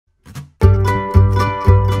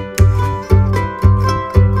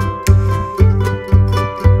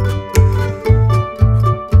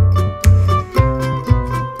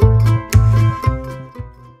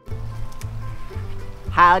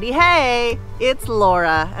Howdy hey, it's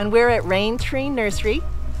Laura and we're at Raintree Nursery.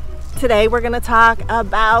 Today we're going to talk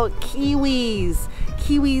about kiwis.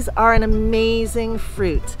 Kiwis are an amazing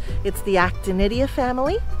fruit. It's the Actinidia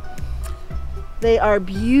family. They are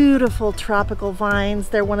beautiful tropical vines.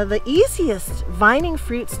 They're one of the easiest vining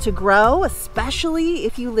fruits to grow, especially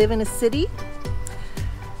if you live in a city.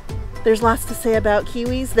 There's lots to say about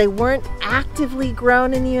kiwis. They weren't actively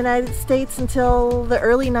grown in the United States until the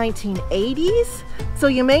early 1980s. So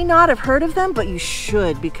you may not have heard of them, but you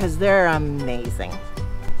should because they're amazing.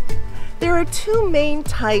 There are two main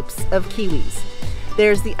types of kiwis.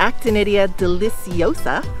 There's the Actinidia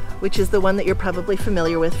deliciosa, which is the one that you're probably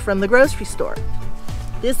familiar with from the grocery store.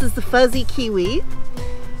 This is the fuzzy kiwi,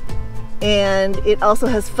 and it also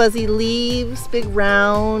has fuzzy leaves, big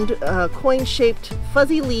round, coin-shaped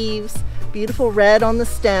fuzzy leaves, beautiful red on the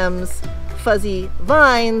stems, fuzzy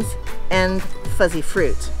vines, and fuzzy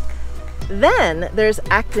fruit. Then there's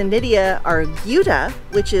Actinidia arguta,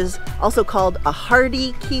 which is also called a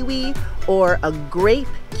hardy kiwi or a grape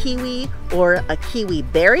kiwi or a kiwi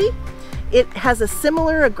berry. It has a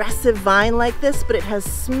similar aggressive vine like this, but it has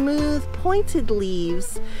smooth pointed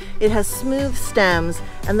leaves. It has smooth stems,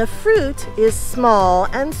 and the fruit is small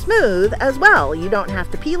and smooth as well. You don't have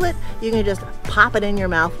to peel it. You can just pop it in your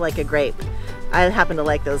mouth like a grape. I happen to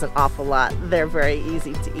like those an awful lot. They're very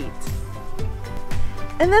easy to eat.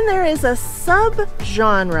 And then there is a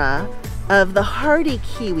subgenre of the hardy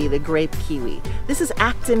kiwi, the grape kiwi. This is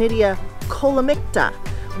Actinidia colomicta,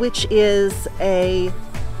 which is a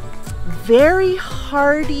very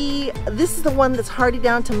hardy. This is the one that's hardy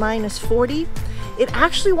down to -40. It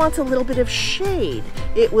actually wants a little bit of shade.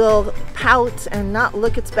 It will pout and not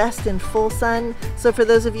look its best in full sun. So for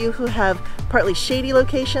those of you who have partly shady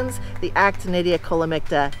locations, the Actinidia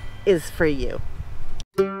colomicta is for you.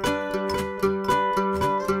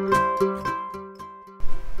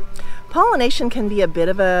 Pollination can be a bit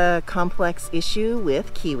of a complex issue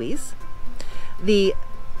with kiwis. The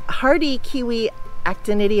hardy kiwi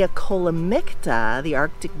Actinidia colomicta, the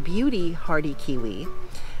Arctic Beauty hardy kiwi,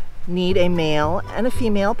 need a male and a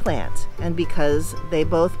female plant. And because they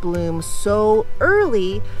both bloom so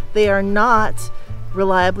early, they are not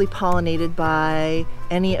reliably pollinated by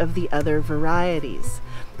any of the other varieties.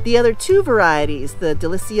 The other two varieties, the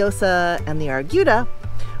deliciosa and the arguta,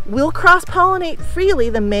 will cross-pollinate freely.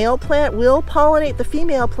 The male plant will pollinate the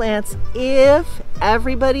female plants if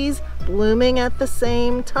everybody's blooming at the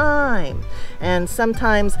same time. And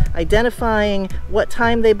sometimes identifying what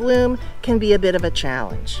time they bloom can be a bit of a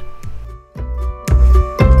challenge.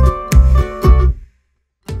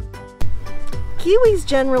 Kiwis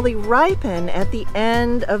generally ripen at the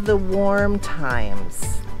end of the warm times.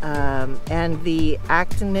 And the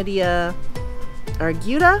Actinidia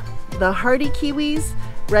arguta, the hardy kiwis,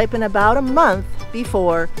 ripen about a month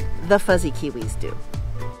before the fuzzy kiwis do.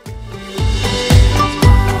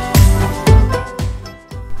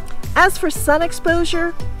 As for sun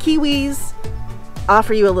exposure, kiwis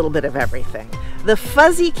offer you a little bit of everything. The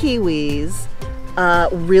fuzzy kiwis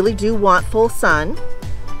really do want full sun.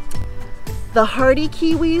 The hardy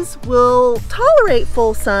kiwis will tolerate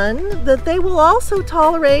full sun, but they will also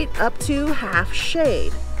tolerate up to half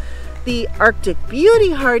shade. The Arctic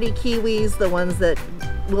Beauty hardy kiwis, the ones that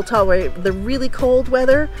will tolerate the really cold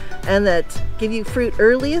weather and that give you fruit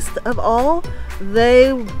earliest of all,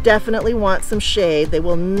 they definitely want some shade. They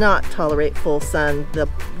will not tolerate full sun. The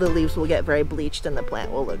leaves will get very bleached and the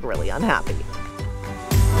plant will look really unhappy.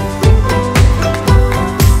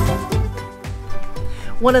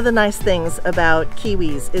 One of the nice things about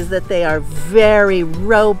kiwis is that they are very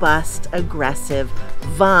robust, aggressive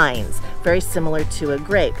vines, very similar to a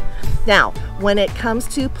grape. Now, when it comes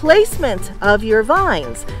to placement of your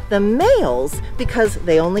vines, the males, because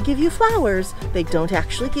they only give you flowers, they don't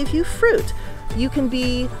actually give you fruit. You can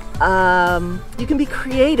be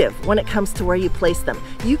creative when it comes to where you place them.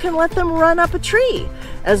 You can let them run up a tree.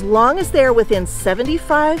 As long as they're within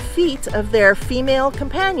 75 feet of their female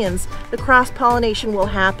companions, the cross-pollination will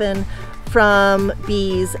happen from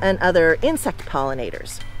bees and other insect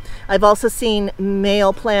pollinators. I've also seen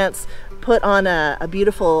male plants put on a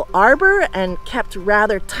beautiful arbor and kept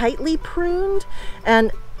rather tightly pruned.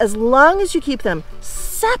 And as long as you keep them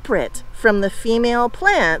separate from the female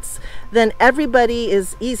plants, then everybody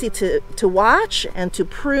is easy to watch and to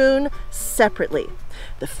prune separately.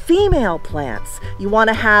 The female plants you want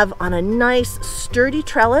to have on a nice sturdy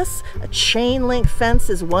trellis. A chain link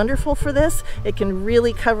fence is wonderful for this. It can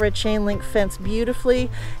really cover a chain link fence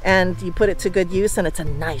beautifully, and you put it to good use and it's a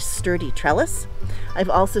nice sturdy trellis. I've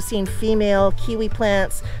also seen female kiwi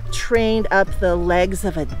plants trained up the legs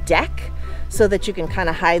of a deck so that you can kind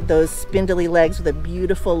of hide those spindly legs with a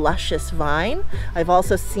beautiful luscious vine. I've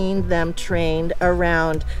also seen them trained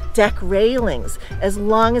around deck railings. As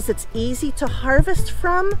long as it's easy to harvest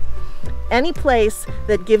from, any place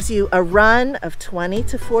that gives you a run of 20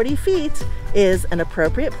 to 40 feet is an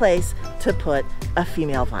appropriate place to put a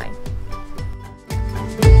female vine.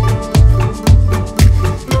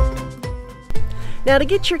 Now, to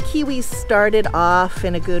get your kiwis started off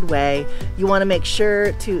in a good way, you want to make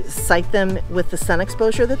sure to site them with the sun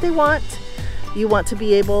exposure that they want. You want to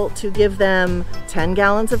be able to give them 10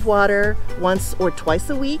 gallons of water once or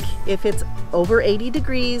twice a week if it's over 80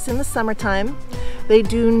 degrees in the summertime. They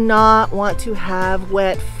do not want to have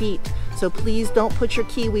wet feet, so please don't put your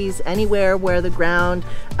kiwis anywhere where the ground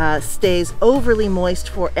stays overly moist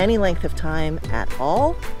for any length of time at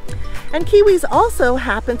all. And kiwis also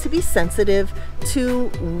happen to be sensitive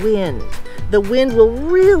to wind. The wind will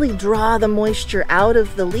really draw the moisture out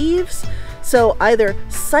of the leaves. So either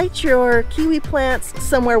site your kiwi plants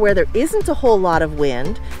somewhere where there isn't a whole lot of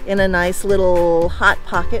wind, in a nice little hot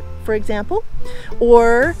pocket, for example,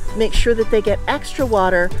 or make sure that they get extra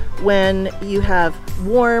water when you have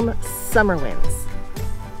warm summer winds.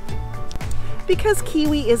 Because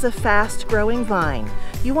kiwi is a fast-growing vine,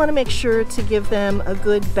 you want to make sure to give them a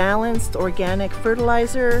good balanced organic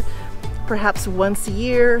fertilizer, perhaps once a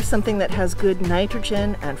year, something that has good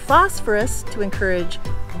nitrogen and phosphorus to encourage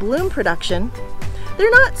bloom production.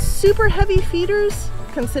 They're not super heavy feeders,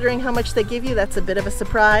 considering how much they give you. That's a bit of a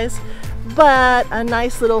surprise, but a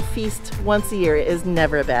nice little feast once a year is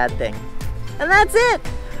never a bad thing. And that's it.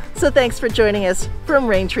 So thanks for joining us from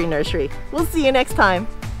Raintree Nursery. We'll see you next time.